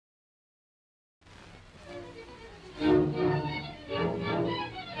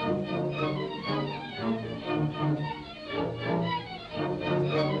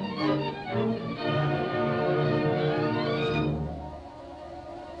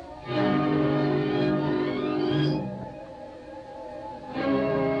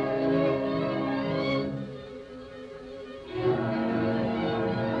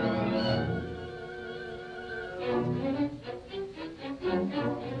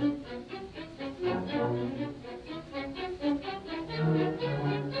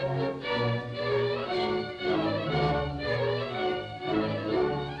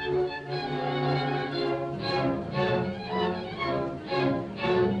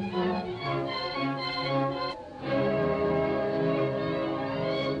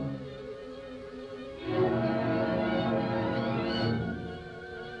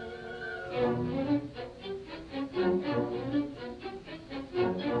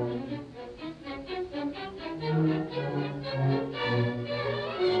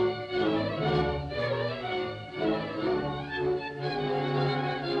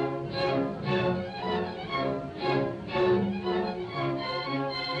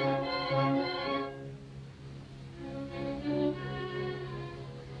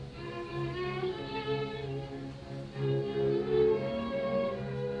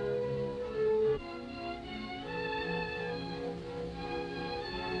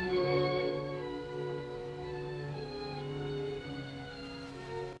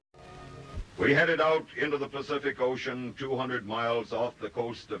We headed out into the Pacific Ocean 200 miles off the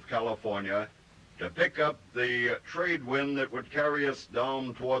coast of California to pick up the trade wind that would carry us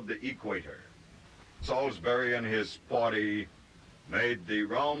down toward the equator. Salisbury and his party made the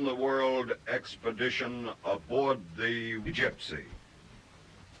round-the-world expedition aboard the Gypsy.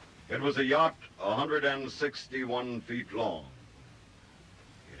 It was a yacht 161 feet long.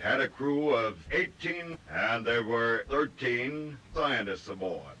 It had a crew of 18, and there were 13 scientists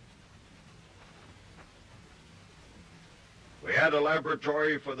aboard. We had a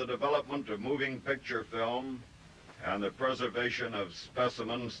laboratory for the development of moving picture film and the preservation of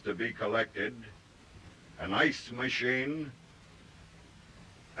specimens to be collected, an ice machine,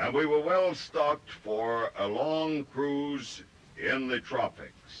 and we were well stocked for a long cruise in the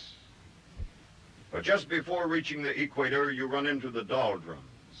tropics. But just before reaching the equator, you run into the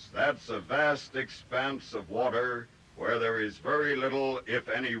doldrums. That's a vast expanse of water where there is very little, if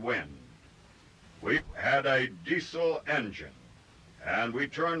any, wind. We had a diesel engine, and we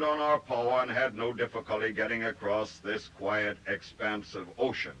turned on our power and had no difficulty getting across this quiet expanse of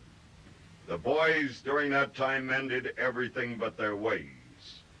ocean. The boys during that time mended everything but their ways.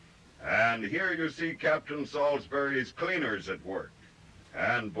 And here you see Captain Salisbury's cleaners at work.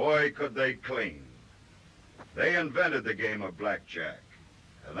 And boy, could they clean. They invented the game of blackjack,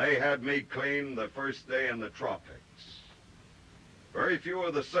 and they had me clean the first day in the tropics. Very few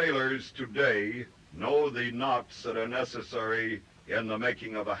of the sailors today know the knots that are necessary in the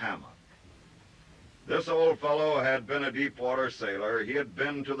making of a hammock. This old fellow had been a deep-water sailor. He had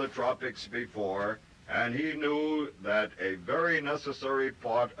been to the tropics before, and he knew that a very necessary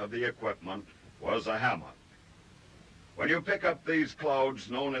part of the equipment was a hammock. When you pick up these clouds,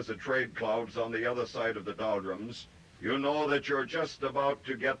 known as the trade clouds, on the other side of the doldrums, you know that you're just about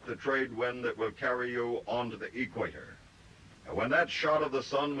to get the trade wind that will carry you onto the equator. And when that shot of the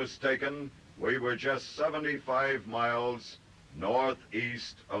sun was taken, we were just 75 miles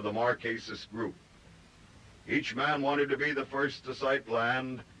northeast of the Marquesas group. Each man wanted to be the first to sight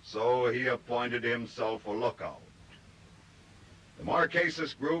land, so he appointed himself a lookout. The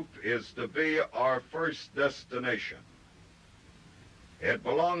Marquesas group is to be our first destination. It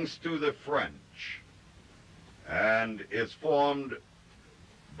belongs to the French and is formed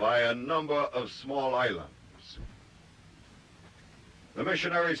by a number of small islands. The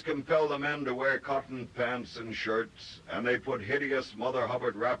missionaries compel the men to wear cotton pants and shirts, and they put hideous Mother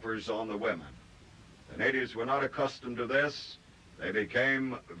Hubbard wrappers on the women. The natives were not accustomed to this. They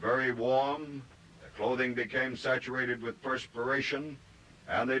became very warm. Their clothing became saturated with perspiration,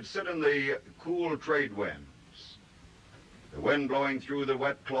 and they'd sit in the cool trade winds. The wind blowing through the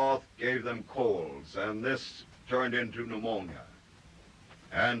wet cloth gave them colds, and this turned into pneumonia.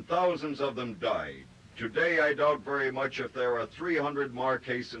 And thousands of them died. Today, I doubt very much if there are 300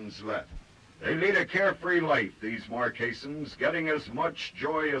 Marquesans left. They lead a carefree life, these Marquesans, getting as much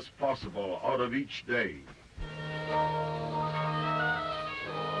joy as possible out of each day.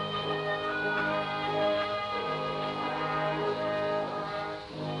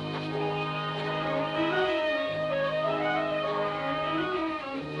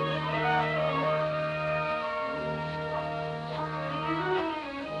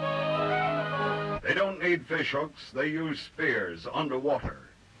 They don't need fish hooks, they use spears underwater.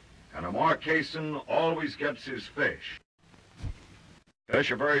 And a Marquesan always gets his fish.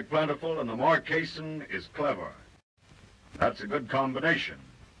 Fish are very plentiful, and the Marquesan is clever. That's a good combination.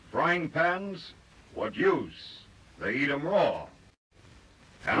 Frying pans, what use? They eat 'em raw.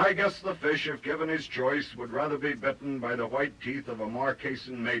 And I guess the fish, if given his choice, would rather be bitten by the white teeth of a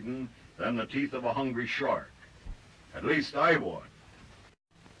Marquesan maiden than the teeth of a hungry shark. At least I would.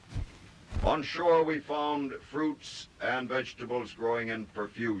 On shore, we found fruits and vegetables growing in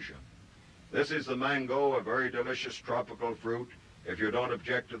profusion. This is the mango, a very delicious tropical fruit, if you don't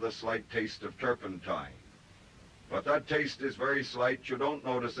object to the slight taste of turpentine. But that taste is very slight. You don't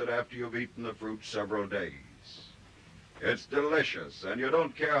notice it after you've eaten the fruit several days. It's delicious, and you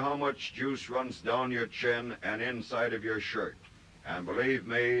don't care how much juice runs down your chin and inside of your shirt. And believe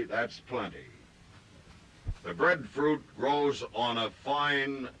me, that's plenty. The breadfruit grows on a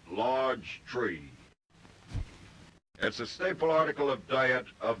fine, large tree. It's a staple article of diet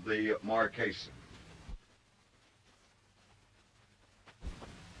of the Marquesan.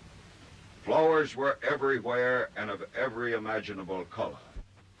 Flowers were everywhere and of every imaginable color.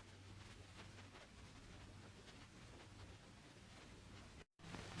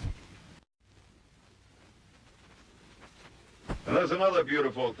 And there's another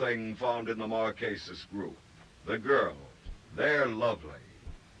beautiful thing found in the Marquesas group. The girls. They're lovely.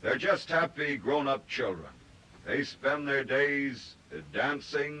 They're just happy grown-up children. They spend their days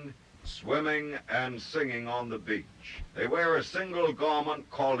dancing swimming and singing on the beach. They wear a single garment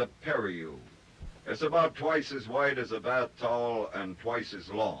called a periu. It's about twice as wide as a bath towel and twice as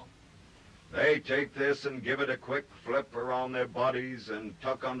long. They take this and give it a quick flip around their bodies and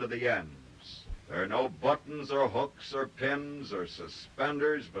tuck under the ends. There are no buttons or hooks or pins or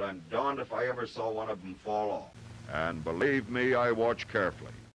suspenders, but I'm darned if I ever saw one of them fall off. And believe me, I watch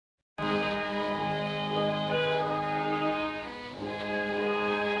carefully.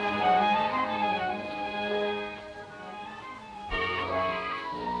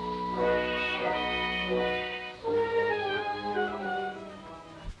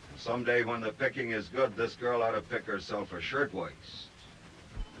 Someday when the picking is good, this girl ought to pick herself a shirtwaist.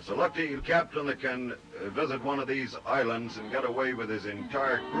 It's a lucky captain that can visit one of these islands and get away with his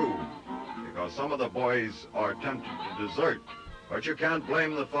entire crew, because some of the boys are tempted to desert. But you can't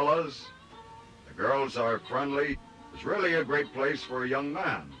blame the fellas. The girls are friendly. It's really a great place for a young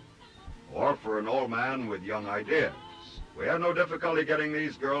man, or for an old man with young ideas. We had no difficulty getting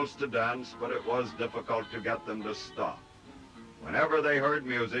these girls to dance, but it was difficult to get them to stop. Whenever they heard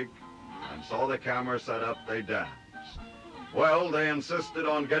music and saw the camera set up, they danced. Well, they insisted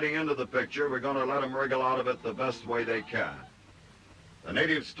on getting into the picture. We're going to let them wriggle out of it the best way they can. The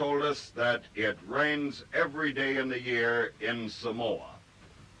natives told us that it rains every day in the year in Samoa,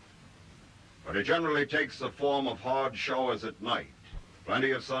 but it generally takes the form of hard showers at night.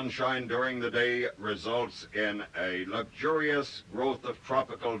 Plenty of sunshine during the day results in a luxurious growth of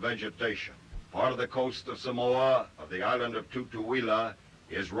tropical vegetation. Part of the coast of Samoa, of the island of Tutuila,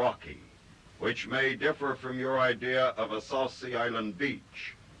 is rocky, which may differ from your idea of a South Sea Island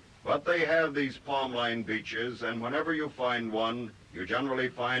beach. But they have these palm-lined beaches, and whenever you find one, you generally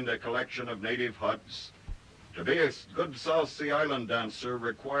find a collection of native huts. To be a good South Sea Island dancer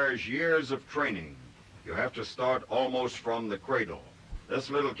requires years of training. You have to start almost from the cradle. This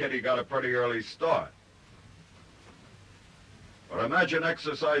little kitty got a pretty early start. But imagine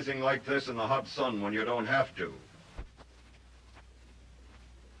exercising like this in the hot sun when you don't have to.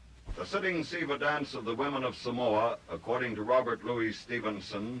 The sitting Siva dance of the women of Samoa, according to Robert Louis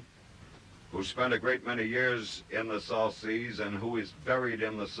Stevenson, who spent a great many years in the South Seas and who is buried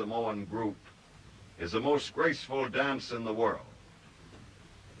in the Samoan group, is the most graceful dance in the world.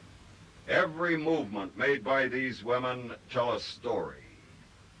 Every movement made by these women tell a story.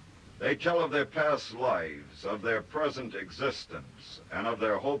 They tell of their past lives, of their present existence, and of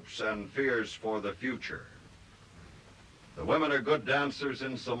their hopes and fears for the future. The women are good dancers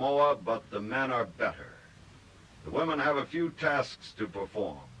in Samoa, but the men are better. The women have a few tasks to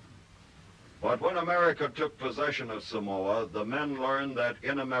perform. But when America took possession of Samoa, the men learned that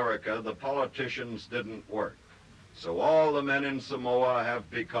in America the politicians didn't work. So all the men in Samoa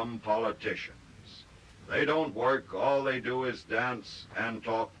have become politicians. They don't work, all they do is dance and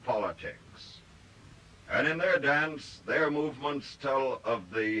talk politics. And in their dance, their movements tell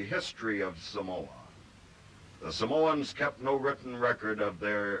of the history of Samoa. The Samoans kept no written record of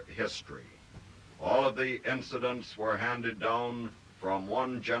their history. All of the incidents were handed down from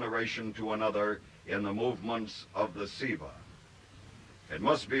one generation to another in the movements of the Siva. It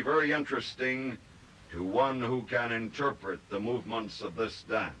must be very interesting to one who can interpret the movements of this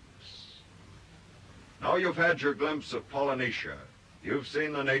dance. Now you've had your glimpse of Polynesia. You've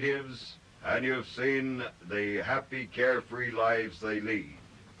seen the natives, and you've seen the happy, carefree lives they lead.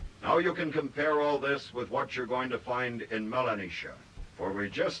 Now you can compare all this with what you're going to find in Melanesia, for we're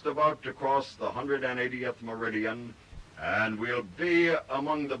just about to cross the 180th meridian, and we'll be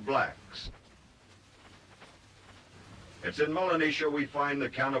among the blacks. It's in Melanesia we find the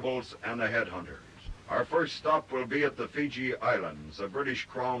cannibals and the headhunters. Our first stop will be at the Fiji Islands, a British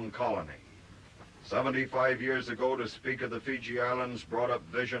Crown colony. 75 years ago, to speak of the Fiji Islands brought up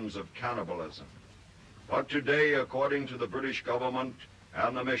visions of cannibalism. But today, according to the British government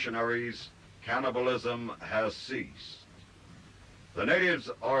and the missionaries, cannibalism has ceased. The natives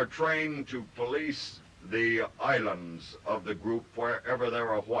are trained to police the islands of the group wherever there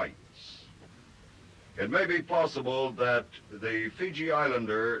are whites. It may be possible that the Fiji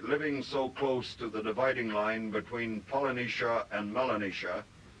Islander, living so close to the dividing line between Polynesia and Melanesia,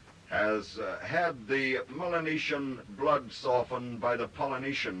 has had the Melanesian blood softened by the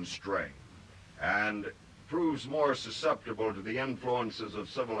Polynesian strain and proves more susceptible to the influences of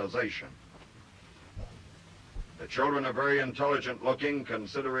civilization. The children are very intelligent looking,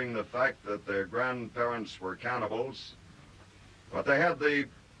 considering the fact that their grandparents were cannibals, but they had the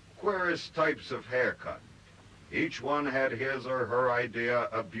queerest types of haircut. Each one had his or her idea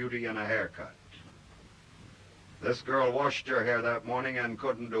of beauty in a haircut. This girl washed her hair that morning and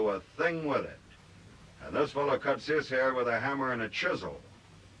couldn't do a thing with it. And this fellow cuts his hair with a hammer and a chisel.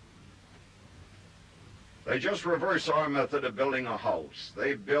 They just reverse our method of building a house.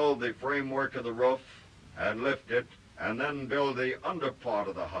 They build the framework of the roof and lift it, and then build the under part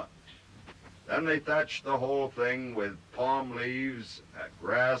of the hut. Then they thatch the whole thing with palm leaves,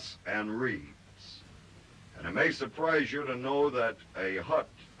 grass, and reeds. And it may surprise you to know that a hut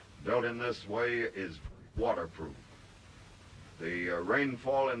built in this way is waterproof. The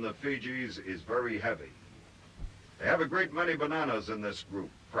rainfall in the Fijis is very heavy. They have a great many bananas in this group.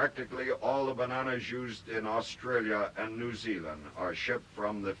 Practically all the bananas used in Australia and New Zealand are shipped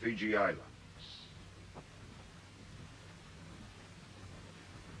from the Fiji Islands.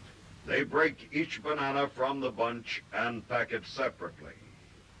 They break each banana from the bunch and pack it separately.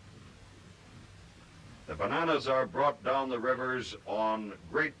 The bananas are brought down the rivers on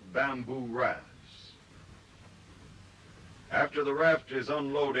great bamboo rafts. After the raft is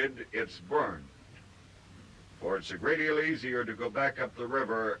unloaded, it's burned, for it's a great deal easier to go back up the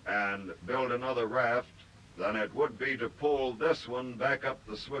river and build another raft than it would be to pull this one back up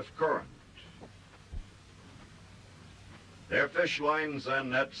the swift current. Their fish lines and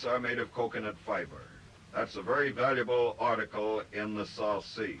nets are made of coconut fiber. That's a very valuable article in the South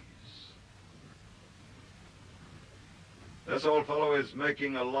Seas. This old fellow is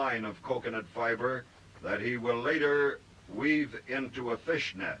making a line of coconut fiber that he will later weave into a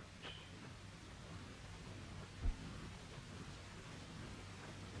fish net.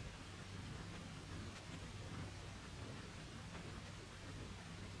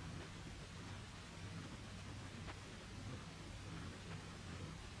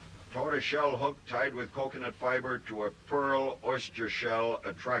 Tortoiseshell hook tied with coconut fiber to a pearl oyster shell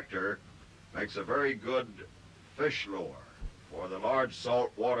attractor makes a very good fish lure for the large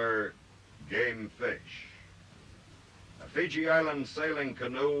saltwater game fish. A Fiji Island sailing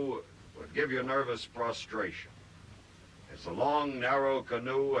canoe would give you nervous prostration. It's a long, narrow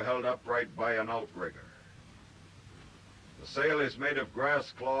canoe held upright by an outrigger. The sail is made of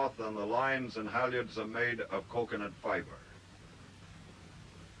grass cloth and the lines and halyards are made of coconut fiber.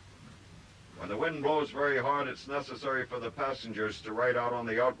 When the wind blows very hard, it's necessary for the passengers to ride out on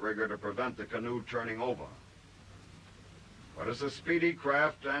the outrigger to prevent the canoe turning over. But it's a speedy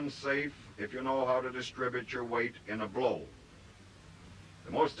craft and safe if you know how to distribute your weight in a blow.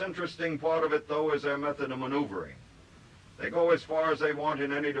 The most interesting part of it, though, is their method of maneuvering. They go as far as they want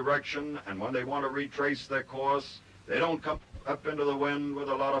in any direction, and when they want to retrace their course, they don't come up into the wind with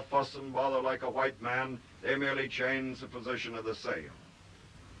a lot of fuss and bother like a white man. They merely change the position of the sail.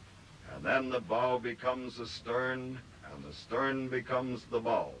 And then the bow becomes the stern, and the stern becomes the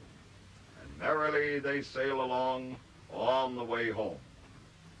bow. And merrily they sail along on the way home.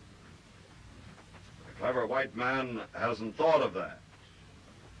 The clever white man hasn't thought of that.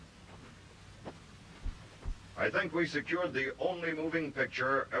 I think we secured the only moving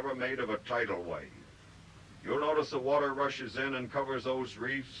picture ever made of a tidal wave. You'll notice the water rushes in and covers those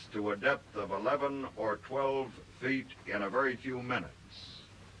reefs to a depth of 11 or 12 feet in a very few minutes.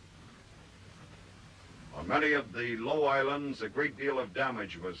 On many of the low islands, a great deal of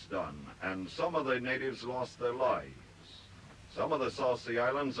damage was done, and some of the natives lost their lives. Some of the South Sea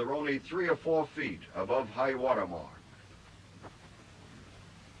Islands are only 3 or 4 feet above high water mark.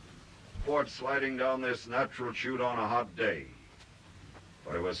 Port sliding down this natural chute on a hot day.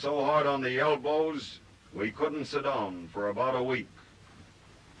 But it was so hard on the elbows, we couldn't sit down for about a week.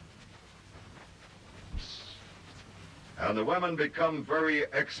 And the women become very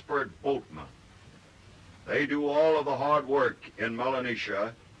expert boatmen. They do all of the hard work in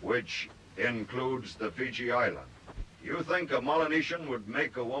Melanesia, which includes the Fiji Island. You think a Melanesian would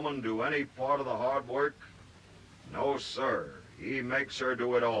make a woman do any part of the hard work? No, sir. He makes her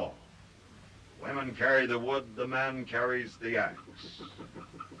do it all. Women carry the wood, the man carries the axe.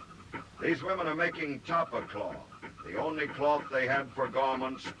 These women are making tapa cloth, the only cloth they had for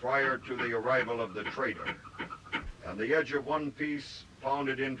garments prior to the arrival of the trader, and the edge of one piece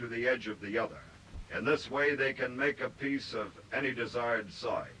pounded into the edge of the other. In this way, they can make a piece of any desired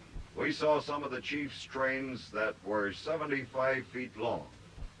size. We saw some of the chief's trains that were 75 feet long.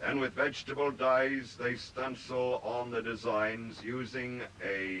 Then with vegetable dyes, they stencil on the designs using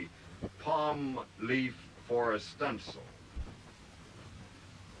a palm leaf for a stencil.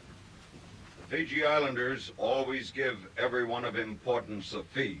 The Fiji Islanders always give everyone of importance a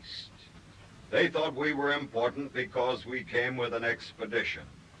feast. They thought we were important because we came with an expedition.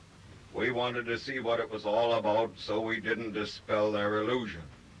 We wanted to see what it was all about, so we didn't dispel their illusion.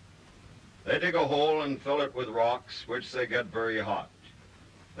 They dig a hole and fill it with rocks, which they get very hot.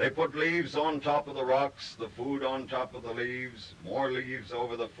 They put leaves on top of the rocks, the food on top of the leaves, more leaves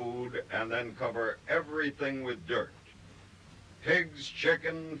over the food, and then cover everything with dirt. Pigs,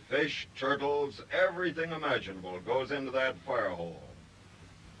 chicken, fish, turtles, everything imaginable goes into that fire hole.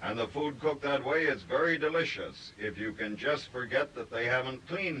 And the food cooked that way is very delicious if you can just forget that they haven't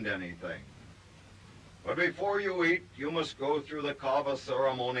cleaned anything. But before you eat, you must go through the kava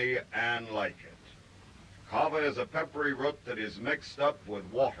ceremony and like it. Kava is a peppery root that is mixed up with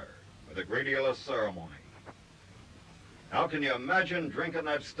water with a great deal of ceremony. Now, can you imagine drinking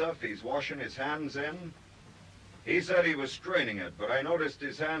that stuff he's washing his hands in? He said he was straining it, but I noticed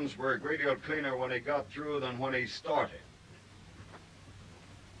his hands were a great deal cleaner when he got through than when he started.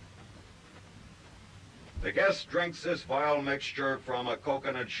 The guest drinks this vile mixture from a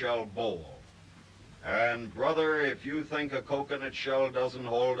coconut shell bowl. And brother, if you think a coconut shell doesn't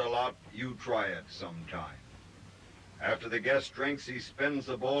hold a lot, you try it sometime. After the guest drinks, he spins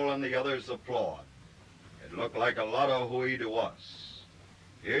the bowl and the others applaud. It looked like a lot of hooey to us.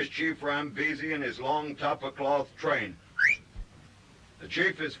 Here's Chief Rambezi in his long tapa-cloth train. The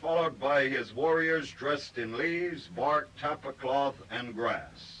chief is followed by his warriors dressed in leaves, bark, tapa-cloth, and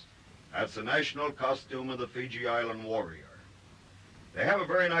grass. That's the national costume of the Fiji Island warrior. They have a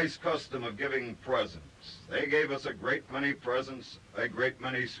very nice custom of giving presents. They gave us a great many presents, a great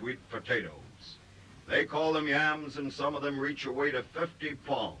many sweet potatoes. They call them yams, and some of them reach a weight of 50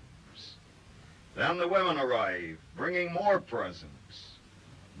 pounds. Then the women arrive, bringing more presents,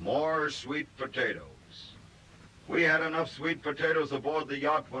 more sweet potatoes. We had enough sweet potatoes aboard the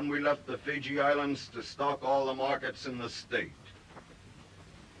yacht when we left the Fiji Islands to stock all the markets in the state.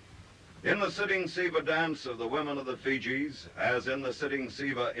 In the sitting Siva dance of the women of the Fijis, as in the sitting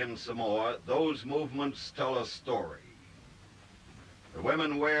Siva in Samoa, those movements tell a story. The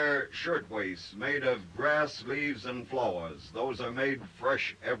women wear shirtwaists made of grass, leaves, and flowers. Those are made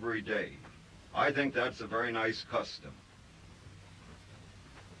fresh every day. I think that's a very nice custom.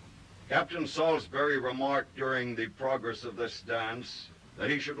 Captain Salisbury remarked during the progress of this dance that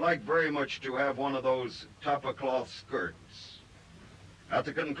he should like very much to have one of those tapa-cloth skirts. At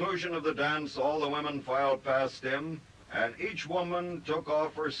the conclusion of the dance, all the women filed past him, and each woman took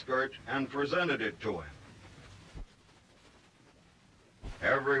off her skirt and presented it to him.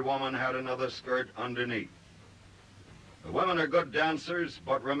 Every woman had another skirt underneath. The women are good dancers,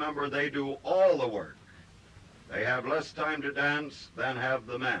 but remember, they do all the work. They have less time to dance than have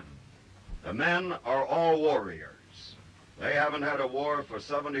the men. The men are all warriors. They haven't had a war for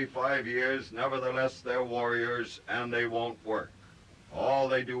 75 years, nevertheless they're warriors, and they won't work. All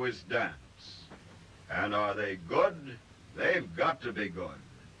they do is dance. And are they good? They've got to be good.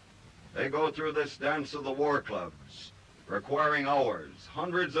 They go through this dance of the war clubs, requiring hours,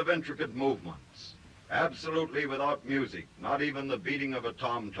 hundreds of intricate movements, absolutely without music, not even the beating of a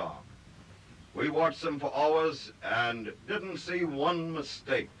tom-tom. We watched them for hours and didn't see one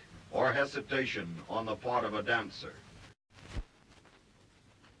mistake or hesitation on the part of a dancer.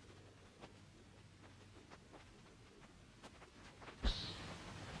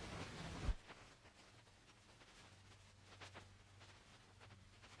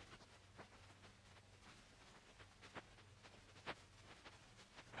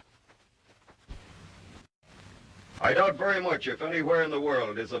 I doubt very much if anywhere in the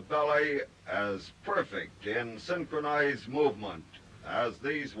world is a ballet as perfect in synchronized movement as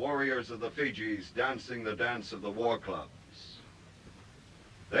these warriors of the Fijis dancing the dance of the war clubs.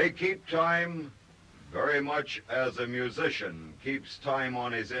 They keep time very much as a musician keeps time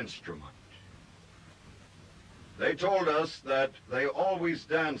on his instrument. They told us that they always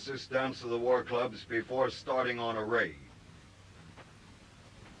dance this dance of the war clubs before starting on a raid.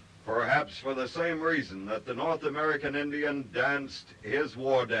 Perhaps for the same reason that the North American Indian danced his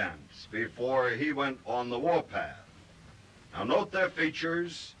war dance before he went on the warpath. Now note their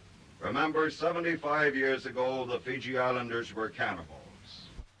features. Remember, 75 years ago, the Fiji Islanders were cannibals.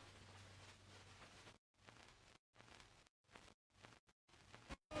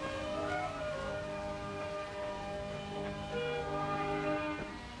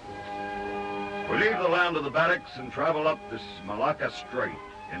 We leave the land of the Batiks and travel up this Malacca Strait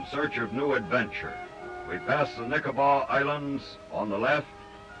in search of new adventure. We pass the Nicobar Islands on the left,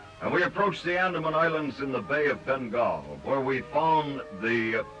 and we approach the Andaman Islands in the Bay of Bengal, where we found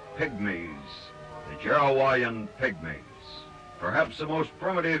the pygmies, the Jarawayan pygmies, perhaps the most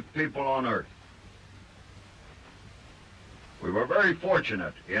primitive people on Earth. We were very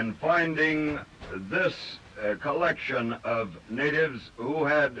fortunate in finding this collection of natives who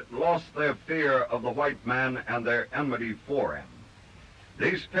had lost their fear of the white man and their enmity for him.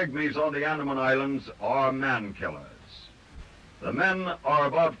 These pygmies on the Andaman Islands are man-killers. The men are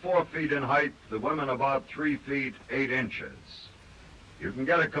about 4 feet in height, the women about 3 feet 8 inches. You can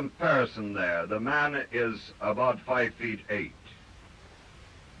get a comparison there. The man is about 5 feet 8.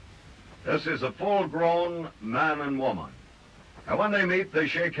 This is a full-grown man and woman. And when they meet, they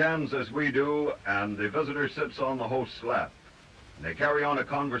shake hands as we do, and the visitor sits on the host's lap. And they carry on a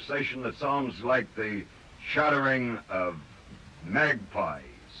conversation that sounds like the chattering of magpies.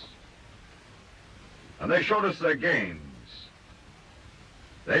 And they showed us their games.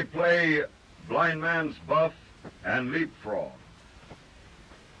 They play blind man's buff and leapfrog.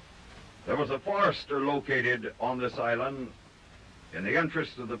 There was a forester located on this island in the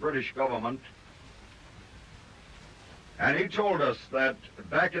interest of the British government, and he told us that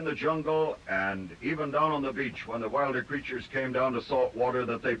back in the jungle and even down on the beach when the wilder creatures came down to salt water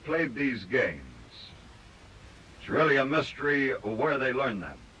that they played these games. It's really a mystery where they learned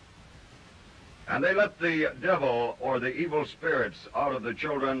them. And they let the devil or the evil spirits out of the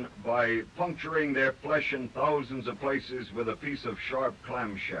children by puncturing their flesh in thousands of places with a piece of sharp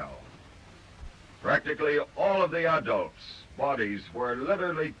clamshell. Practically all of the adults' bodies were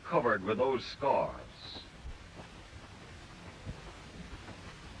literally covered with those scars.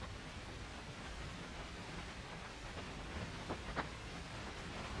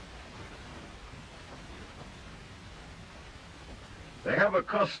 They have a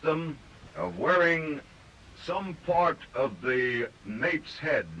custom of wearing some part of the mate's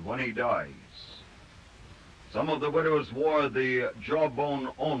head when he dies. Some of the widows wore the jawbone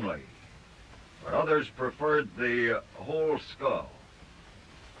only, but others preferred the whole skull.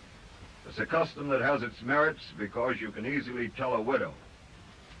 It's a custom that has its merits because you can easily tell a widow.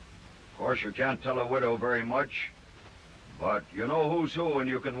 Of course, you can't tell a widow very much, but you know who's who and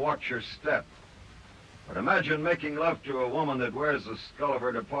you can watch her step. But imagine making love to a woman that wears the skull of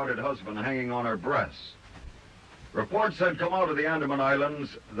her departed husband hanging on her breast. Reports had come out of the Andaman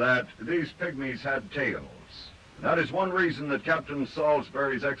Islands that these pygmies had tails. That is one reason that Captain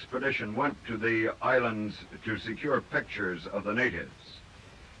Salisbury's expedition went to the islands to secure pictures of the natives.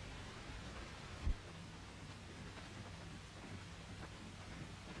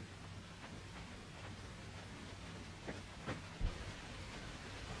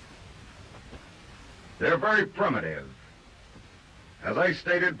 They're very primitive. As I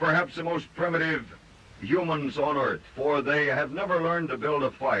stated, perhaps the most primitive humans on Earth, for they have never learned to build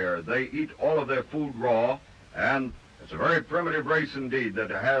a fire. They eat all of their food raw, and it's a very primitive race indeed that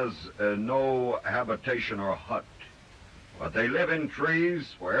has no habitation or hut. But they live in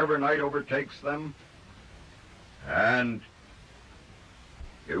trees wherever night overtakes them, and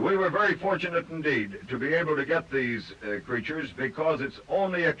we were very fortunate indeed to be able to get these creatures because it's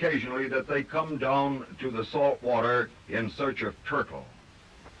only occasionally that they come down to the salt water in search of turtle.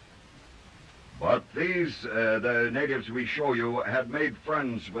 But these, the natives we show you, had made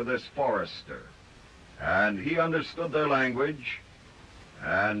friends with this forester. And he understood their language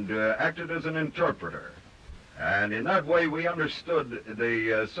and acted as an interpreter. And in that way we understood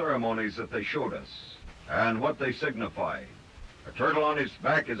the ceremonies that they showed us and what they signified. A turtle on its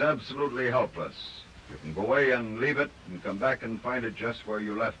back is absolutely helpless. You can go away and leave it and come back and find it just where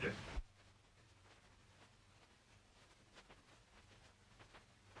you left it.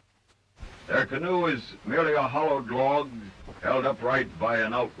 Their canoe is merely a hollowed log held upright by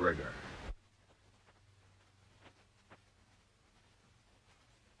an outrigger.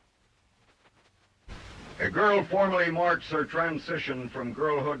 A girl formally marks her transition from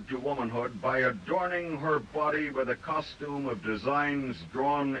girlhood to womanhood by adorning her body with a costume of designs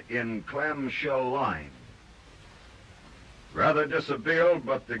drawn in clamshell line. Rather dishabilled,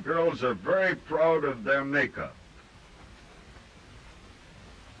 but the girls are very proud of their makeup.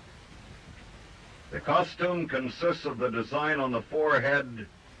 The costume consists of the design on the forehead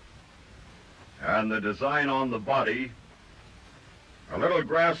and the design on the body, a little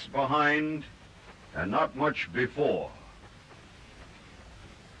grass behind, and not much before.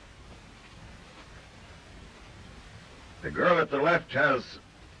 The girl at the left has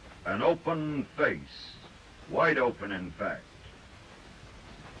an open face, wide open in fact.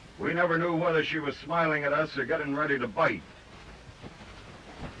 We never knew whether she was smiling at us or getting ready to bite.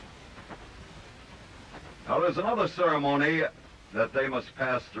 Now there's another ceremony that they must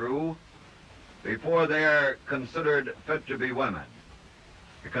pass through before they are considered fit to be women.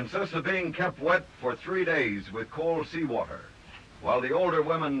 It consists of being kept wet for 3 days with cold seawater while the older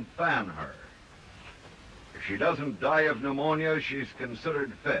women fan her. If she doesn't die of pneumonia, she's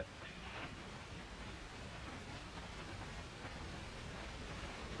considered fit.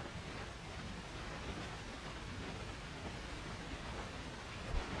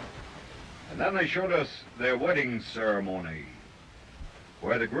 And then they showed us their wedding ceremony,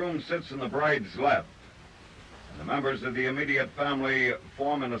 where the groom sits in the bride's lap. The members of the immediate family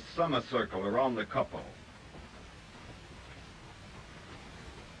form in a semicircle around the couple.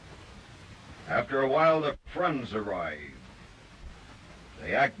 After a while, the friends arrive.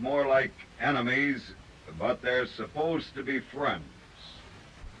 They act more like enemies, but they're supposed to be friends.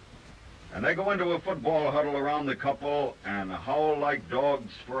 And they go into a football huddle around the couple and howl like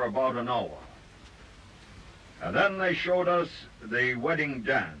dogs for about an hour. And then they showed us the wedding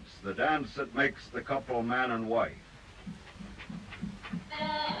dance, the dance that makes the couple man and wife.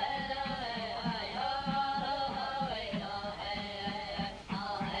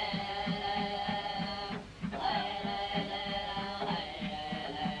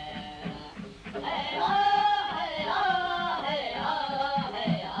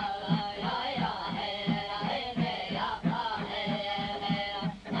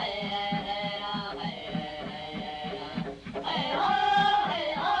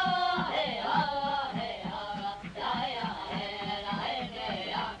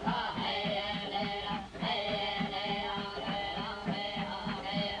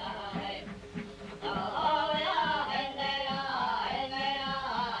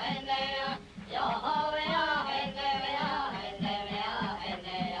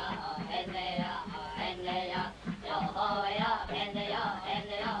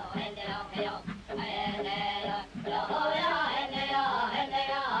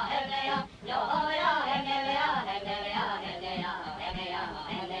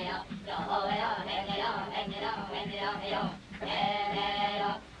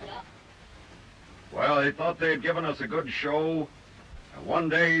 Well, they thought they'd given us a good show. And one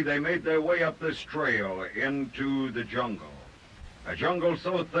day they made their way up this trail into the jungle. A jungle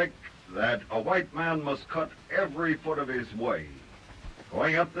so thick that a white man must cut every foot of his way.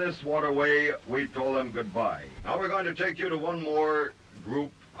 Going up this waterway, we told them goodbye. Now we're going to take you to one more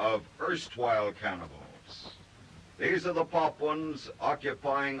group of erstwhile cannibals. These are the Papuans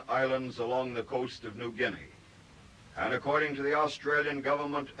occupying islands along the coast of New Guinea. And according to the Australian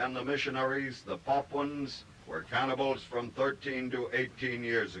government and the missionaries, the Papuans were cannibals from 13 to 18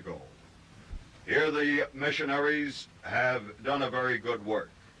 years ago. Here the missionaries have done a very good work.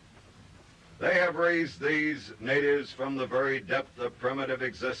 They have raised these natives from the very depth of primitive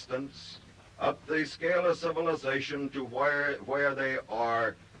existence up the scale of civilization to where they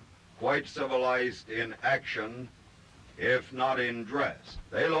are quite civilized in action, if not in dress.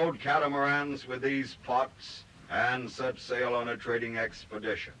 They load catamarans with these pots and set sail on a trading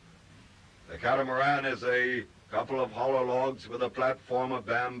expedition. The catamaran is a couple of hollow logs with a platform of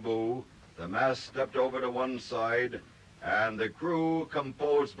bamboo, the mast stepped over to one side, and the crew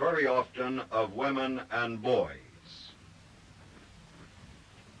composed very often of women and boys.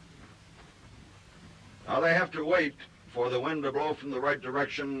 Now they have to wait for the wind to blow from the right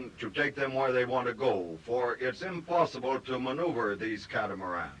direction to take them where they want to go, for it's impossible to maneuver these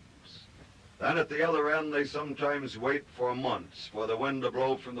catamarans. Then at the other end, they sometimes wait for months for the wind to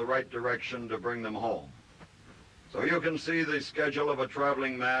blow from the right direction to bring them home. So you can see the schedule of a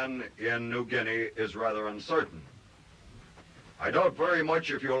traveling man in New Guinea is rather uncertain. I doubt very much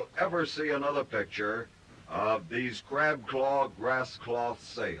if you'll ever see another picture of these crab claw grass cloth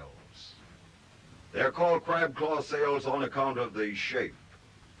sails. They're called crab claw sails on account of the shape,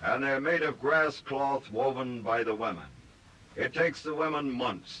 and they're made of grass cloth woven by the women. It takes the women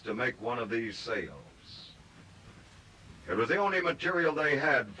months to make one of these sails. It was the only material they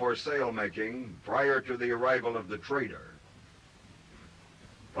had for sail making prior to the arrival of the trader.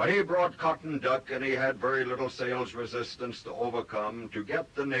 But he brought cotton duck, and he had very little sales resistance to overcome to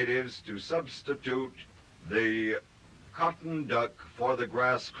get the natives to substitute the cotton duck for the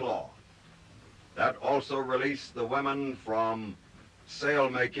grass cloth. That also released the women from sail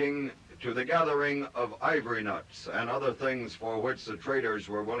making to the gathering of ivory nuts and other things for which the traders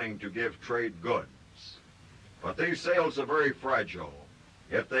were willing to give trade goods. But these sails are very fragile.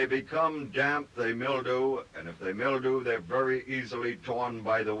 If they become damp, they mildew, and if they mildew, they're very easily torn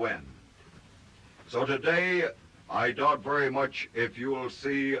by the wind. So today, I doubt very much if you will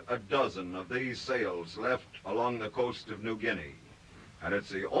see a dozen of these sails left along the coast of New Guinea. And it's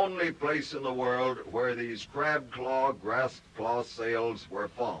the only place in the world where these crab claw, grass cloth sails were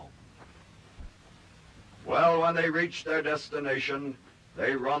found. Well, when they reach their destination,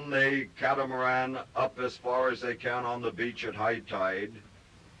 they run the catamaran up as far as they can on the beach at high tide.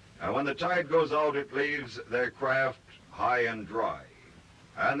 And when the tide goes out, it leaves their craft high and dry.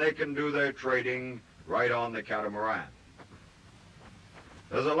 And they can do their trading right on the catamaran.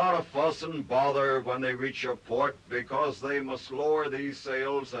 There's a lot of fuss and bother when they reach a port because they must lower these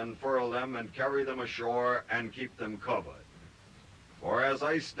sails and furl them and carry them ashore and keep them covered. For as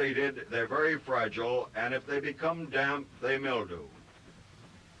I stated, they're very fragile, and if they become damp, they mildew.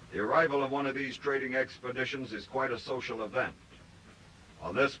 The arrival of one of these trading expeditions is quite a social event.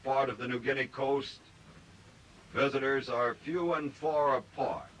 On this part of the New Guinea coast, visitors are few and far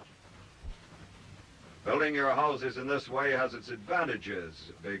apart. Building your houses in this way has its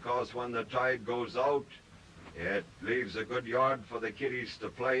advantages, because when the tide goes out, it leaves a good yard for the kiddies to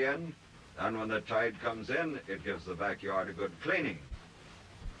play in, and when the tide comes in, it gives the backyard a good cleaning.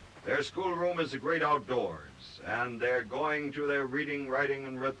 Their schoolroom is a great outdoors, and they're going to their reading, writing,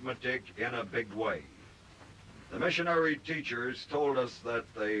 and arithmetic in a big way. The missionary teachers told us that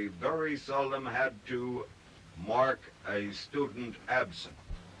they very seldom had to mark a student absent.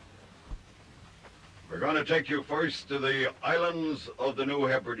 We're going to take you first to the islands of the New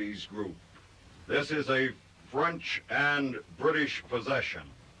Hebrides group. This is a French and British possession.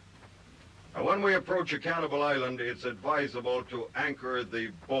 Now, when we approach a Cannibal Island, it's advisable to anchor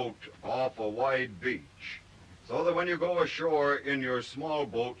the boat off a wide beach, so that when you go ashore in your small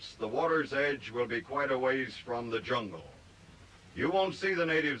boats, the water's edge will be quite a ways from the jungle. You won't see the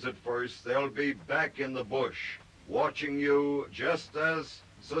natives at first. They'll be back in the bush, watching you just as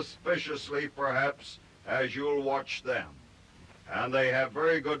suspiciously, perhaps, as you'll watch them. And they have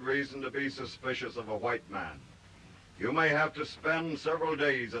very good reason to be suspicious of a white man. You may have to spend several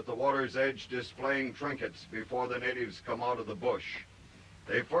days at the water's edge displaying trinkets before the natives come out of the bush.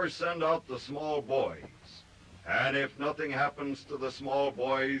 They first send out the small boys, and if nothing happens to the small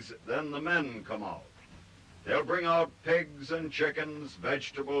boys, then the men come out. They'll bring out pigs and chickens,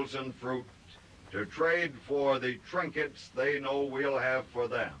 vegetables and fruit, to trade for the trinkets they know we'll have for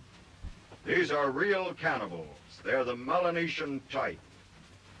them. These are real cannibals. They're the Melanesian type,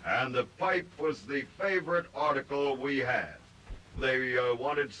 and the pipe was the favorite article we had. They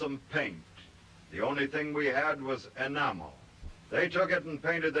wanted some paint. The only thing we had was enamel. They took it and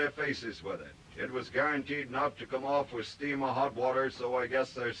painted their faces with it. It was guaranteed not to come off with steam or hot water, so I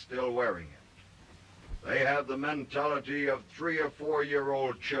guess they're still wearing it. They have the mentality of 3 or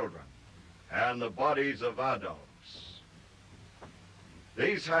 4-year-old children and the bodies of adults.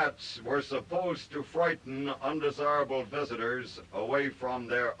 These hats were supposed to frighten undesirable visitors away from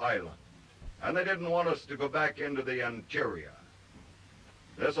their island, and they didn't want us to go back into the interior.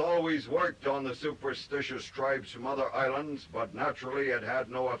 This always worked on the superstitious tribes from other islands, but naturally it had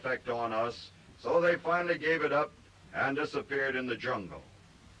no effect on us, so they finally gave it up and disappeared in the jungle.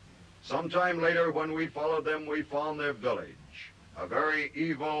 Sometime later, when we followed them, we found their village, a very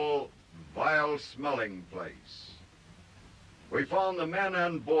evil, vile-smelling place. We found the men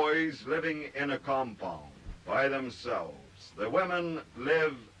and boys living in a compound by themselves. The women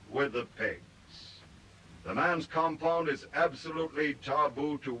live with the pigs. The man's compound is absolutely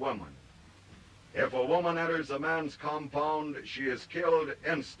taboo to women. If a woman enters a man's compound, she is killed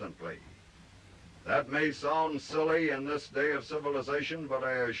instantly. That may sound silly in this day of civilization, but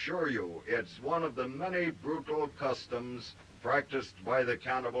I assure you it's one of the many brutal customs practiced by the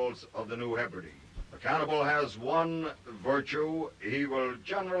cannibals of the New Hebrides. A cannibal has one virtue: he will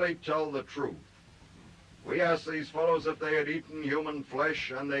generally tell the truth. We asked these fellows if they had eaten human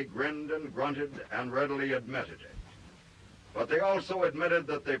flesh, and they grinned and grunted and readily admitted it. But they also admitted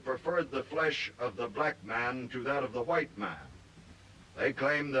that they preferred the flesh of the black man to that of the white man. They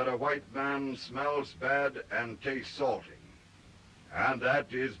claim that a white man smells bad and tastes salty. And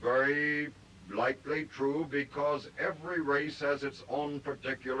that is very likely true, because every race has its own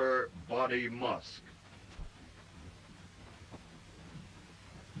particular body musk.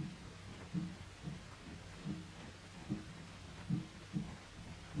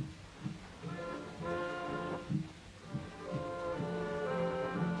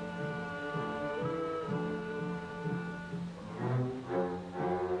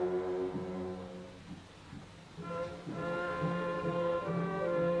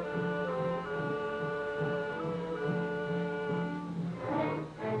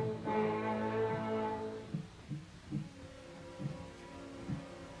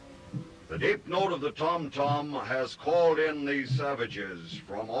 The deep note of the tom-tom has called in these savages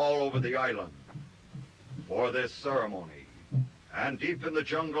from all over the island for this ceremony. And deep in the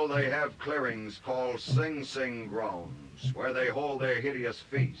jungle they have clearings called sing-sing grounds, where they hold their hideous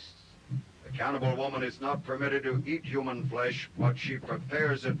feasts. The cannibal woman is not permitted to eat human flesh, but she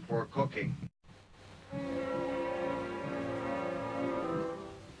prepares it for cooking.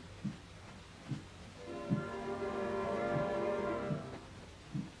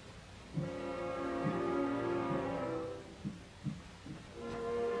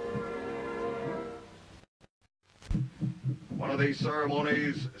 One of these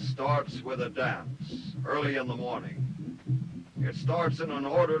ceremonies starts with a dance early in the morning. It starts in an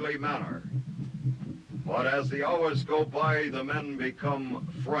orderly manner, but as the hours go by, the men become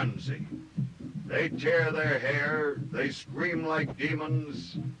frenzied. They tear their hair, they scream like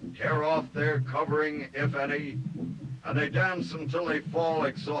demons, tear off their covering, if any, and they dance until they fall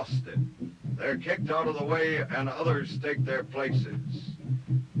exhausted. They're kicked out of the way and others take their places.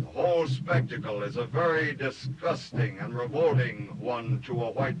 The whole spectacle is a very disgusting and revolting one to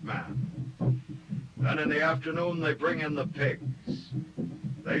a white man. Then in the afternoon they bring in the pigs.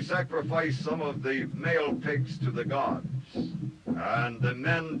 They sacrifice some of the male pigs to the gods, and the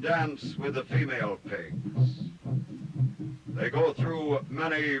men dance with the female pigs. They go through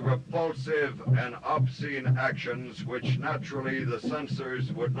many repulsive and obscene actions which naturally the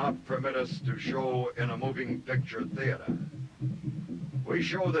censors would not permit us to show in a moving picture theater. We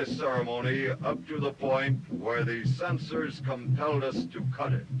show this ceremony up to the point where the censors compelled us to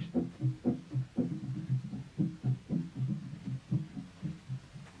cut it.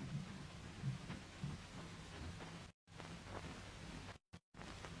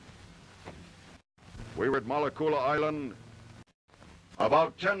 We were at Malakula Island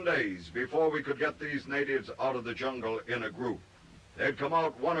about 10 days before we could get these natives out of the jungle in a group. They'd come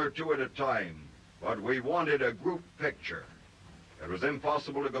out one or two at a time, but we wanted a group picture. It was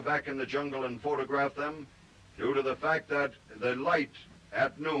impossible to go back in the jungle and photograph them due to the fact that the light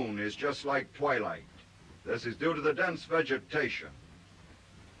at noon is just like twilight. This is due to the dense vegetation.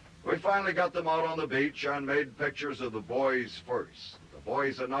 We finally got them out on the beach and made pictures of the boys first. The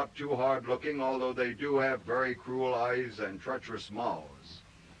boys are not too hard looking, although they do have very cruel eyes and treacherous mouths.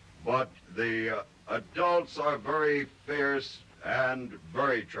 But the adults are very fierce and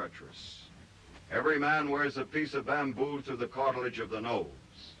very treacherous. Every man wears a piece of bamboo through the cartilage of the nose.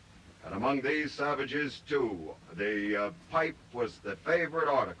 And among these savages, too, the pipe was the favorite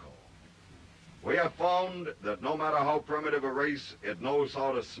article. We have found that no matter how primitive a race, it knows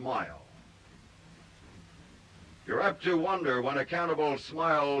how to smile. You're apt to wonder when a cannibal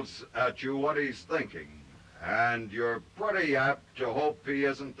smiles at you what he's thinking, and you're pretty apt to hope he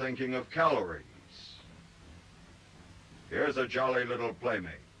isn't thinking of calories. Here's a jolly little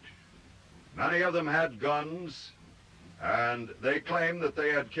playmate. Many of them had guns, and they claimed that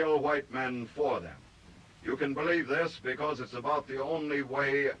they had killed white men for them. You can believe this because it's about the only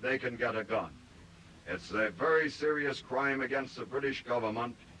way they can get a gun. It's a very serious crime against the British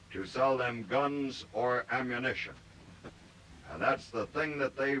government to sell them guns or ammunition. And that's the thing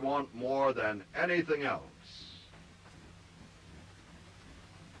that they want more than anything else.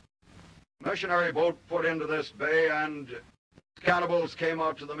 Missionary boat put into this bay, and cannibals came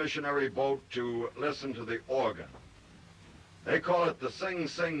out to the missionary boat to listen to the organ. They call it the Sing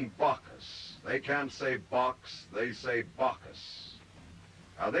Sing Bacchus. They can't say box, they say Bacchus.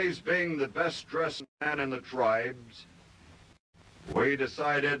 Now, these being the best dressed man in the tribes, we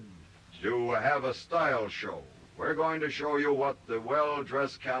decided to have a style show. We're going to show you what the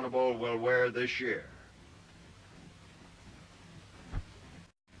well-dressed cannibal will wear this year.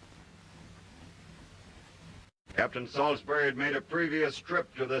 Captain Salisbury had made a previous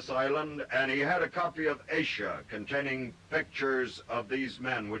trip to this island, and he had a copy of Asia containing pictures of these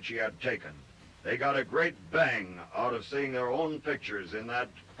men which he had taken. They got a great bang out of seeing their own pictures in that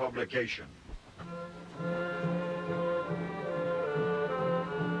publication.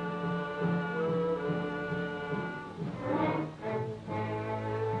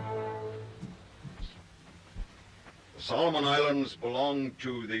 The Solomon Islands belonged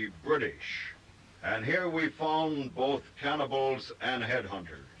to the British, and here we found both cannibals and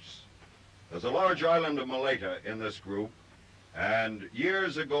headhunters. There's a large island of Maleta in this group, and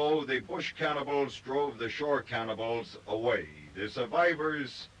years ago the bush cannibals drove the shore cannibals away. The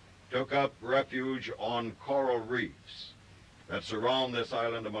survivors took up refuge on coral reefs that surround this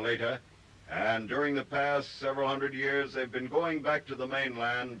island of Maleta, and during the past several hundred years they've been going back to the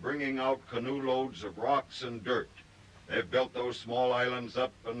mainland, bringing out canoe loads of rocks and dirt. They've built those small islands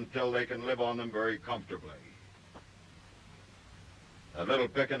up until they can live on them very comfortably. That little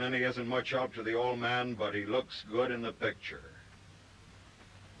pickaninny isn't much help to the old man, but he looks good in the picture.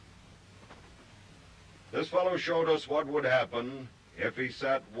 This fellow showed us what would happen if he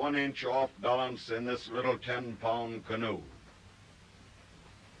sat 1 inch off balance in this little 10-pound canoe.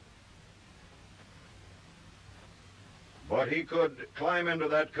 But he could climb into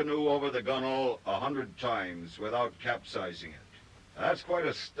that canoe over the gunwale 100 times without capsizing it. That's quite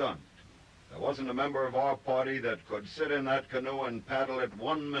a stunt. There wasn't a member of our party that could sit in that canoe and paddle it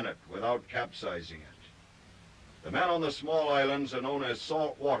 1 minute without capsizing it. The men on the small islands are known as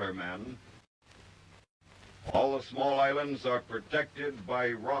saltwater men. All the small islands are protected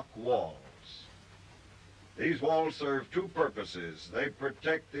by rock walls. These walls serve two purposes. They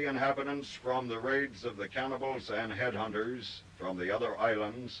protect the inhabitants from the raids of the cannibals and headhunters from the other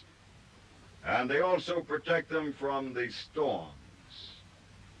islands, And they also protect them from the storms.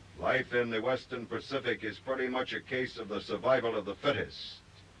 Life in the Western Pacific is pretty much a case of the survival of the fittest.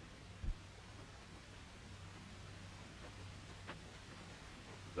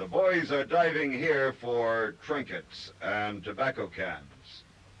 The boys are diving here for trinkets and tobacco cans,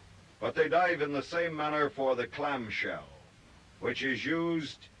 but they dive in the same manner for the clamshell, which is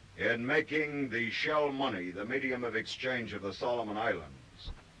used in making the shell money, the medium of exchange of the Solomon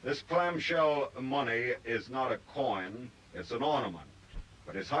Islands. This clamshell money is not a coin, it's an ornament,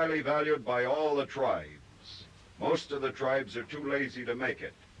 but is highly valued by all the tribes. Most of the tribes are too lazy to make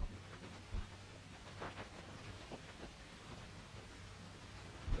it.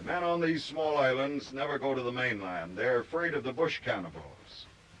 The men on these small islands never go to the mainland. They're afraid of the bush cannibals.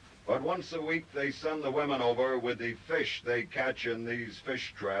 But once a week they send the women over with the fish they catch in these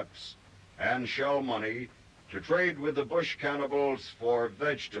fish traps and shell money to trade with the bush cannibals for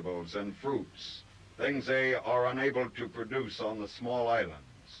vegetables and fruits, things they are unable to produce on the small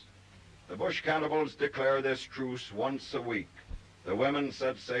islands. The bush cannibals declare this truce once a week. The women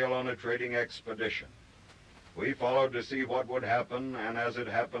set sail on a trading expedition. We followed to see what would happen, and as it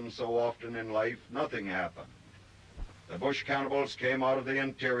happens so often in life, nothing happened. The bush cannibals came out of the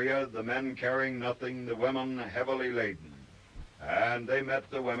interior, the men carrying nothing, the women heavily laden. And they met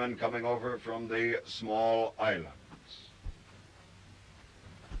the women coming over from the small islands.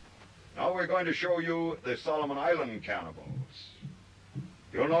 Now we're going to show you the Solomon Island cannibals.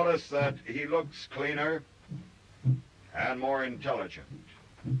 You'll notice that he looks cleaner and more intelligent.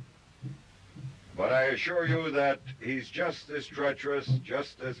 But I assure you that he's just as treacherous,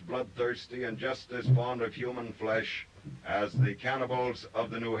 just as bloodthirsty, and just as fond of human flesh as the cannibals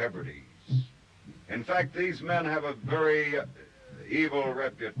of the New Hebrides. In fact, these men have a very evil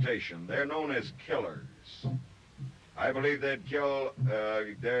reputation. They're known as killers. I believe they'd kill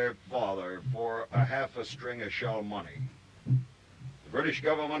their father for a half a string of shell money. The British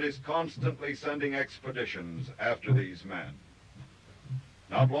government is constantly sending expeditions after these men.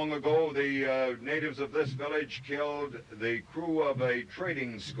 Not long ago, the natives of this village killed the crew of a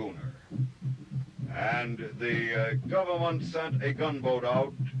trading schooner. And the government sent a gunboat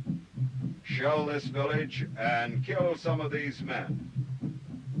out, shell this village, and kill some of these men.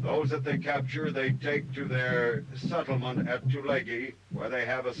 Those that they capture, they take to their settlement at Tulagi, where they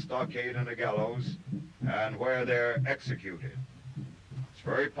have a stockade and a gallows, and where they're executed. It's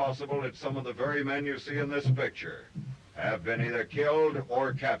very possible that some of the very men you see in this picture have been either killed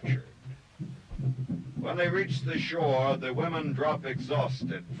or captured. When they reach the shore, the women drop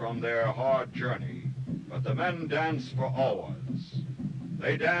exhausted from their hard journey, but the men dance for hours.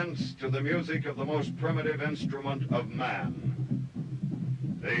 They dance to the music of the most primitive instrument of man,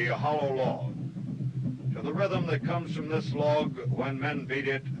 the hollow log. To the rhythm that comes from this log, when men beat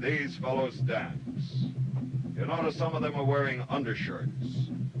it, these fellows dance. You notice some of them are wearing undershirts.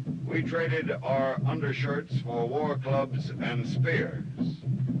 We traded our undershirts for war clubs and spears.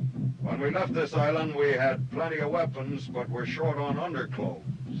 When we left this island, we had plenty of weapons, but we're short on underclothes.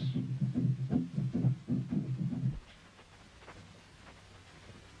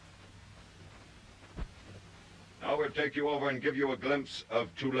 Now we'll take you over and give you a glimpse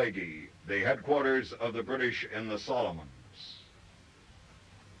of Tulagi, the headquarters of the British in the Solomons.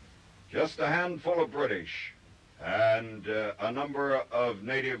 Just a handful of British and a number of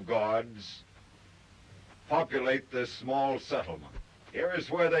native guards populate this small settlement. Here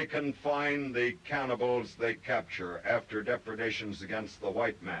is where they confine the cannibals they capture after depredations against the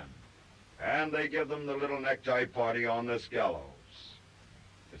white men. And they give them the little necktie party on this gallows.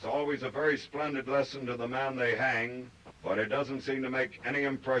 It's always a very splendid lesson to the man they hang, but it doesn't seem to make any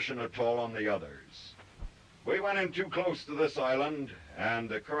impression at all on the others. We went in too close to this island, and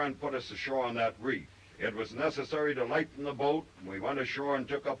the current put us ashore on that reef. It was necessary to lighten the boat. We went ashore and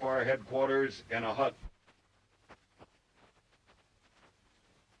took up our headquarters in a hut.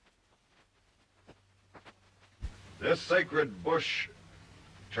 This sacred bush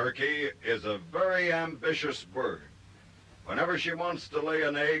turkey is a very ambitious bird. Whenever she wants to lay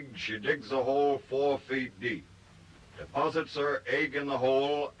an egg, she digs a hole 4 feet deep, deposits her egg in the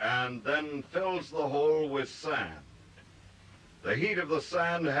hole, and then fills the hole with sand. The heat of the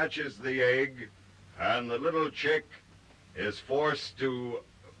sand hatches the egg, and the little chick is forced to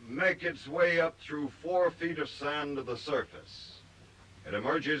make its way up through 4 feet of sand to the surface. It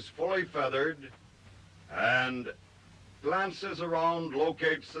emerges fully feathered and glances around,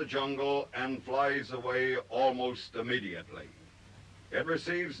 locates the jungle, and flies away almost immediately. It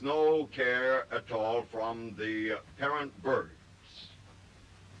receives no care at all from the parent birds.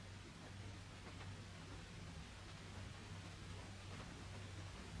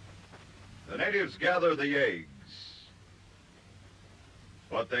 The natives gather the eggs,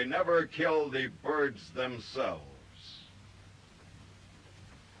 but they never kill the birds themselves.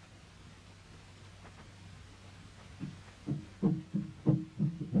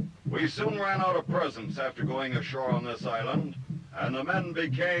 We soon ran out of presents after going ashore on this island, and the men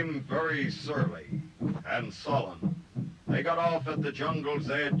became very surly and sullen. They got off at the jungle's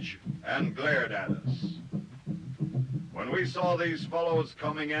edge and glared at us. When we saw these fellows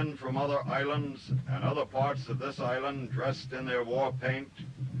coming in from other islands and other parts of this island dressed in their war paint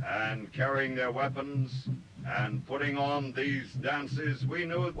and carrying their weapons and putting on these dances, we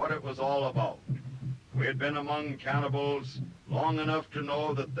knew what it was all about. We had been among cannibals long enough to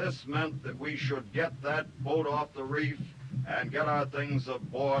know that this meant that we should get that boat off the reef and get our things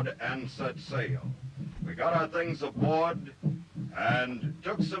aboard and set sail. We got our things aboard and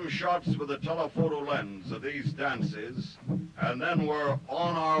took some shots with a telephoto lens of these dances, and then we're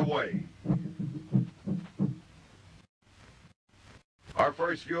on our way. Our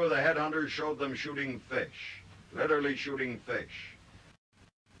first view of the headhunters showed them shooting fish, literally shooting fish.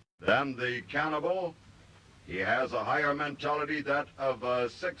 Then the cannibal, he has a higher mentality, that of a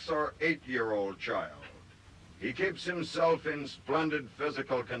 6 or 8-year-old child. He keeps himself in splendid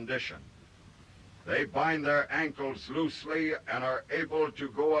physical condition. They bind their ankles loosely and are able to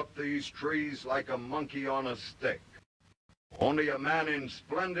go up these trees like a monkey on a stick. Only a man in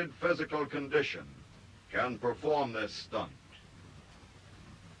splendid physical condition can perform this stunt.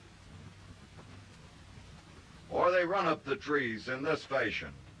 Or they run up the trees in this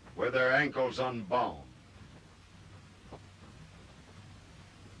fashion, with their ankles unbound.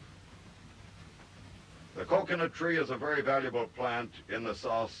 The coconut tree is a very valuable plant in the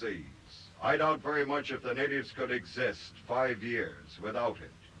South Seas. I doubt very much if the natives could exist 5 years without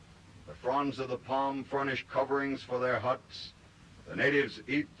it. The fronds of the palm furnish coverings for their huts. The natives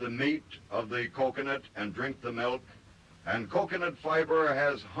eat the meat of the coconut and drink the milk, and coconut fiber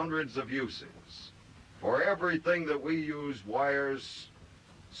has hundreds of uses. For everything that we use, wires,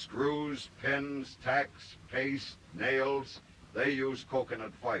 screws, pins, tacks, paste, nails, they use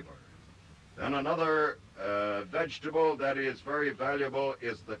coconut fiber. Then another vegetable that is very valuable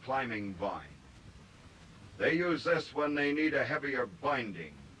is the climbing vine. They use this when they need a heavier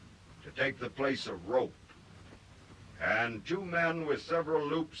binding to take the place of rope. And 2 men with several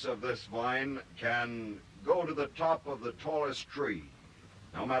loops of this vine can go to the top of the tallest tree,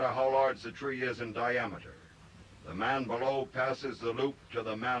 no matter how large the tree is in diameter. The man below passes the loop to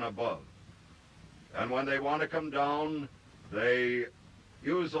the man above. And when they want to come down, they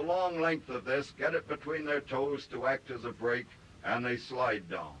use a long length of this, get it between their toes to act as a brake, and they slide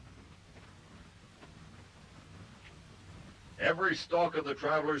down. Every stalk of the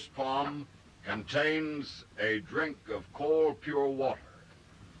traveler's palm contains a drink of cold, pure water.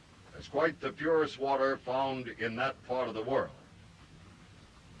 It's quite the purest water found in that part of the world.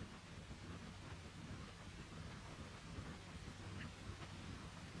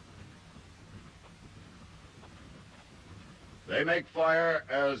 They make fire,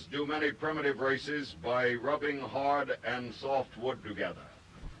 as do many primitive races, by rubbing hard and soft wood together.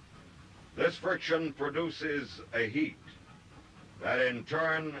 This friction produces a heat that in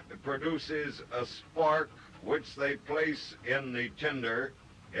turn produces a spark which they place in the tinder,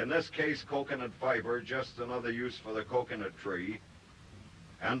 in this case coconut fiber, just another use for the coconut tree.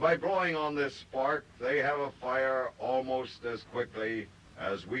 And by blowing on this spark, they have a fire almost as quickly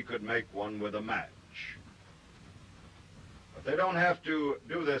as we could make one with a match. But they don't have to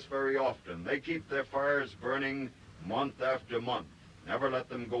do this very often. They keep their fires burning month after month, never let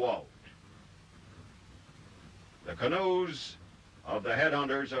them go out. The canoes of the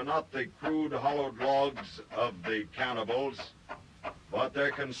headhunters are not the crude hollowed logs of the cannibals, but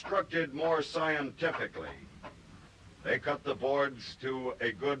they're constructed more scientifically. They cut the boards to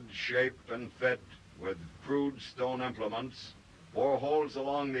a good shape and fit with crude stone implements, bore holes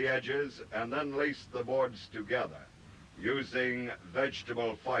along the edges, and then lace the boards together using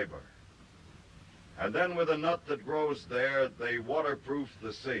vegetable fiber. And then with a nut that grows there, they waterproof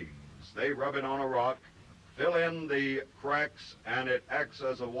the seams. They rub it on a rock, fill in the cracks, and it acts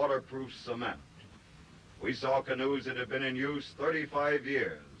as a waterproof cement. We saw canoes that had been in use 35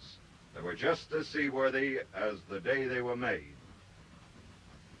 years. They were just as seaworthy as the day they were made.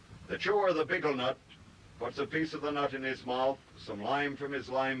 The chewer of the betel nut puts a piece of the nut in his mouth, some lime from his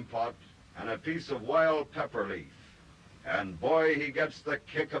lime pot, and a piece of wild pepper leaf. And boy, he gets the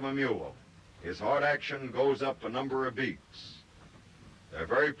kick of a mule. His heart action goes up a number of beats. They're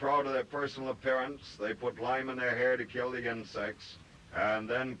very proud of their personal appearance. They put lime in their hair to kill the insects, and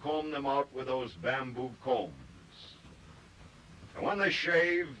then comb them out with those bamboo combs. And when they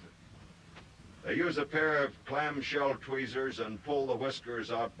shave, They use a pair of clamshell tweezers and pull the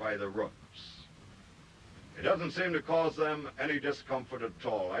whiskers out by the roots. It doesn't seem to cause them any discomfort at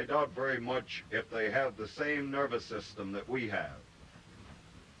all. I doubt very much if they have the same nervous system that we have.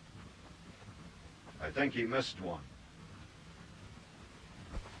 I think he missed one.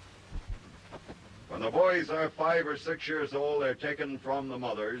 When the boys are 5 or 6 years old, they're taken from the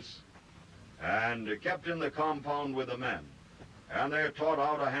mothers and kept in the compound with the men. And they're taught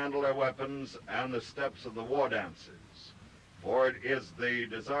how to handle their weapons and the steps of the war dances. For it is the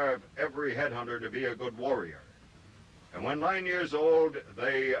desire of every headhunter to be a good warrior. And when 9 years old,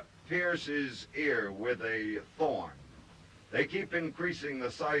 they pierce his ear with a thorn. They keep increasing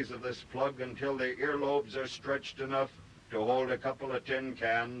the size of this plug until the earlobes are stretched enough to hold a couple of tin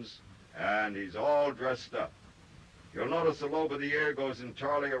cans, and he's all dressed up. You'll notice the lobe of the ear goes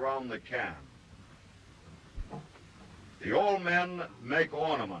entirely around the can. The old men make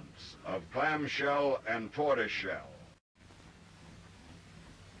ornaments of clamshell and tortoiseshell.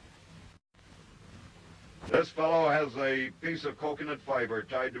 This fellow has a piece of coconut fiber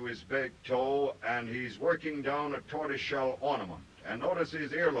tied to his big toe, and he's working down a tortoiseshell ornament. And notice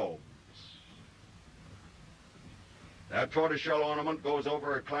his earlobes. That tortoiseshell ornament goes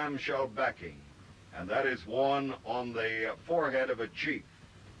over a clamshell backing, and that is worn on the forehead of a chief.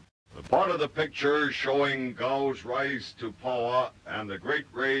 The part of the picture showing Gow's rise to power and the great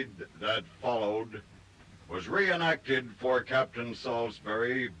raid that followed was reenacted for Captain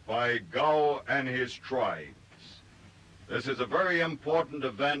Salisbury by Gow and his tribes. This is a very important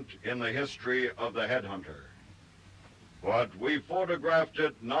event in the history of the Headhunter. But we photographed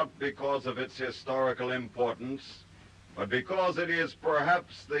it not because of its historical importance, but because it is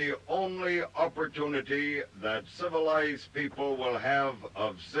perhaps the only opportunity that civilized people will have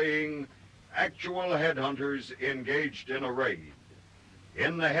of seeing actual headhunters engaged in a raid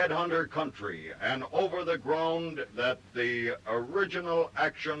in the headhunter country and over the ground that the original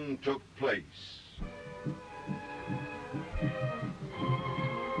action took place.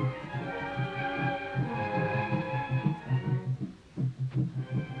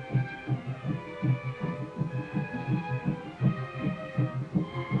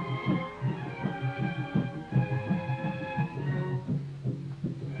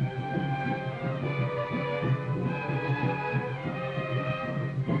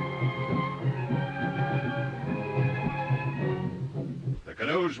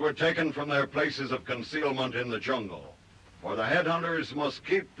 Canoes were taken from their places of concealment in the jungle, for the headhunters must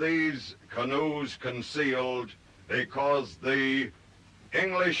keep these canoes concealed because the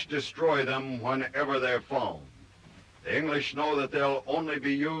English destroy them whenever they're found. The English know that they'll only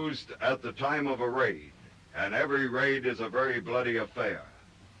be used at the time of a raid, and every raid is a very bloody affair.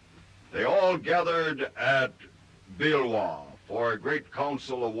 They all gathered at Bilwa for a great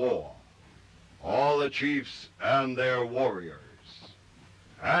council of war, all the chiefs and their warriors.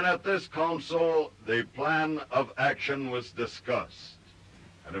 And at this council, the plan of action was discussed.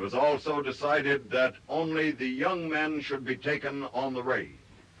 And it was also decided that only the young men should be taken on the raid.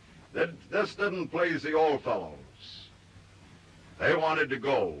 This didn't please the old fellows. They wanted to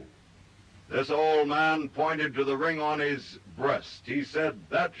go. This old man pointed to the ring on his breast. He said,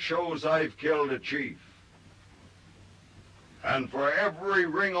 "That shows I've killed a chief. And for every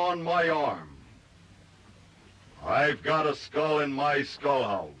ring on my arm, I've got a skull in my skull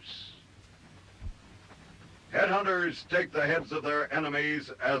house." Headhunters take the heads of their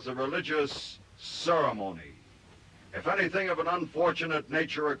enemies as a religious ceremony. If anything of an unfortunate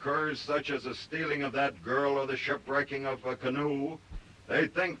nature occurs, such as a stealing of that girl or the shipwrecking of a canoe, they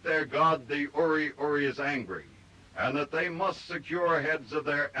think their god, the Uri is angry, and that they must secure heads of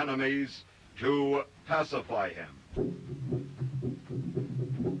their enemies to pacify him.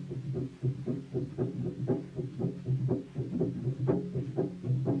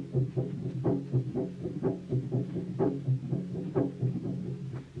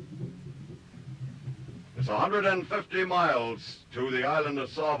 It's 150 miles to the island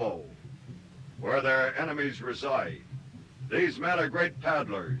of Savo, where their enemies reside. These men are great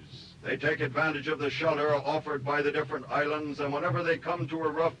paddlers. They take advantage of the shelter offered by the different islands, and whenever they come to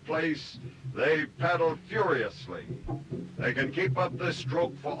a rough place, they paddle furiously. They can keep up this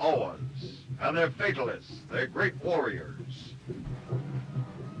stroke for hours, and they're fatalists. They're great warriors.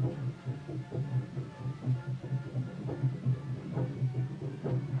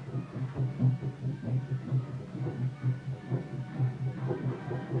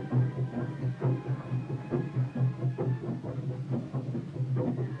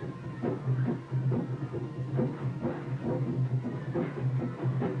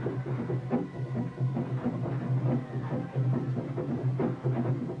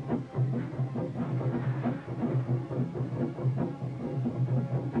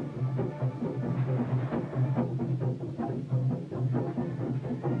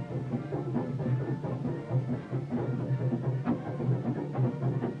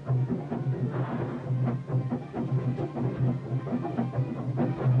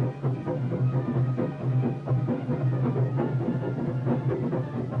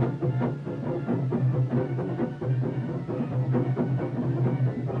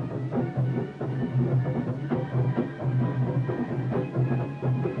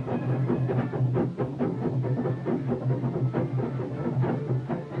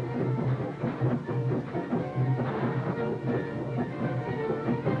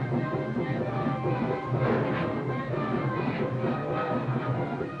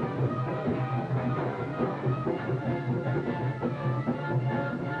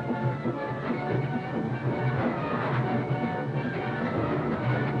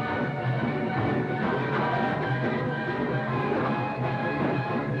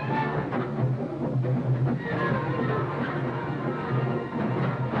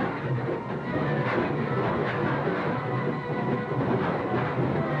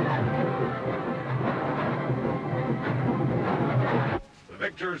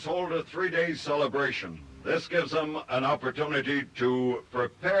 victors hold a 3-day celebration. This gives them an opportunity to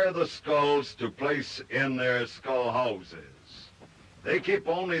prepare the skulls to place in their skull houses. They keep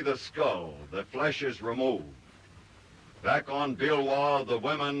only the skull. The flesh is removed. Back on Bilwa, the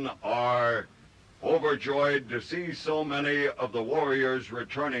women are overjoyed to see so many of the warriors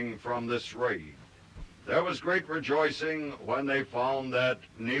returning from this raid. There was great rejoicing when they found that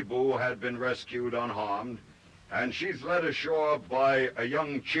Nebu had been rescued unharmed, and she's led ashore by a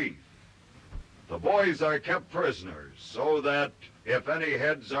young chief. The boys are kept prisoners so that if any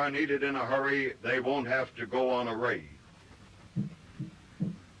heads are needed in a hurry, they won't have to go on a raid.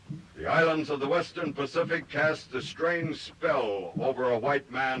 The islands of the Western Pacific cast a strange spell over a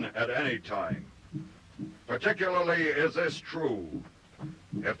white man at any time. Particularly is this true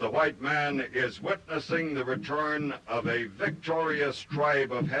if the white man is witnessing the return of a victorious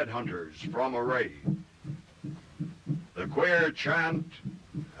tribe of headhunters from a raid. The queer chant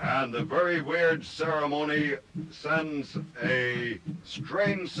and the very weird ceremony sends a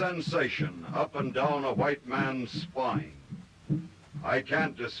strange sensation up and down a white man's spine. I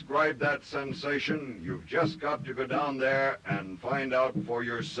can't describe that sensation. You've just got to go down there and find out for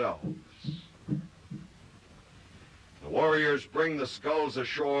yourselves. The warriors bring the skulls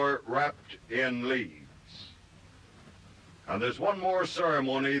ashore wrapped in leaves. And there's one more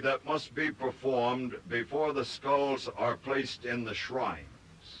ceremony that must be performed before the skulls are placed in the shrines.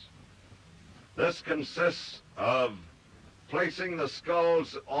 This consists of placing the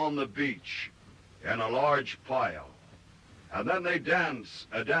skulls on the beach in a large pile. And then they dance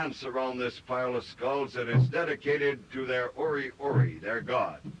a dance around this pile of skulls that is dedicated to their Uri Uri, their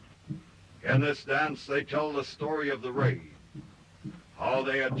god. In this dance, they tell the story of the raid, how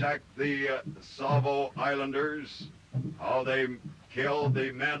they attacked the Savo Islanders, how they killed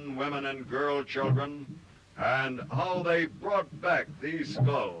the men, women, and girl children, and how they brought back these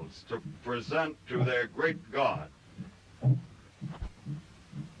skulls to present to their great god.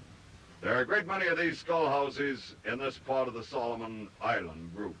 There are a great many of these skull houses in this part of the Solomon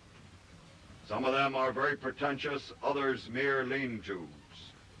Island group. Some of them are very pretentious, others mere lean-tos.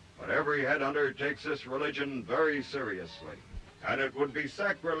 But every headhunter takes this religion very seriously, and it would be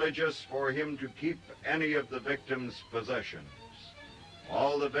sacrilegious for him to keep any of the victims' possessions.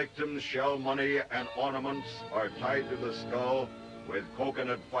 All the victims' shell money and ornaments are tied to the skull with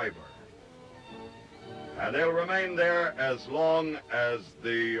coconut fiber. And they'll remain there as long as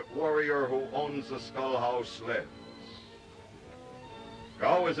the warrior who owns the skull house lives.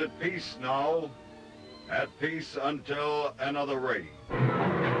 Gow is at peace now, at peace until another raid.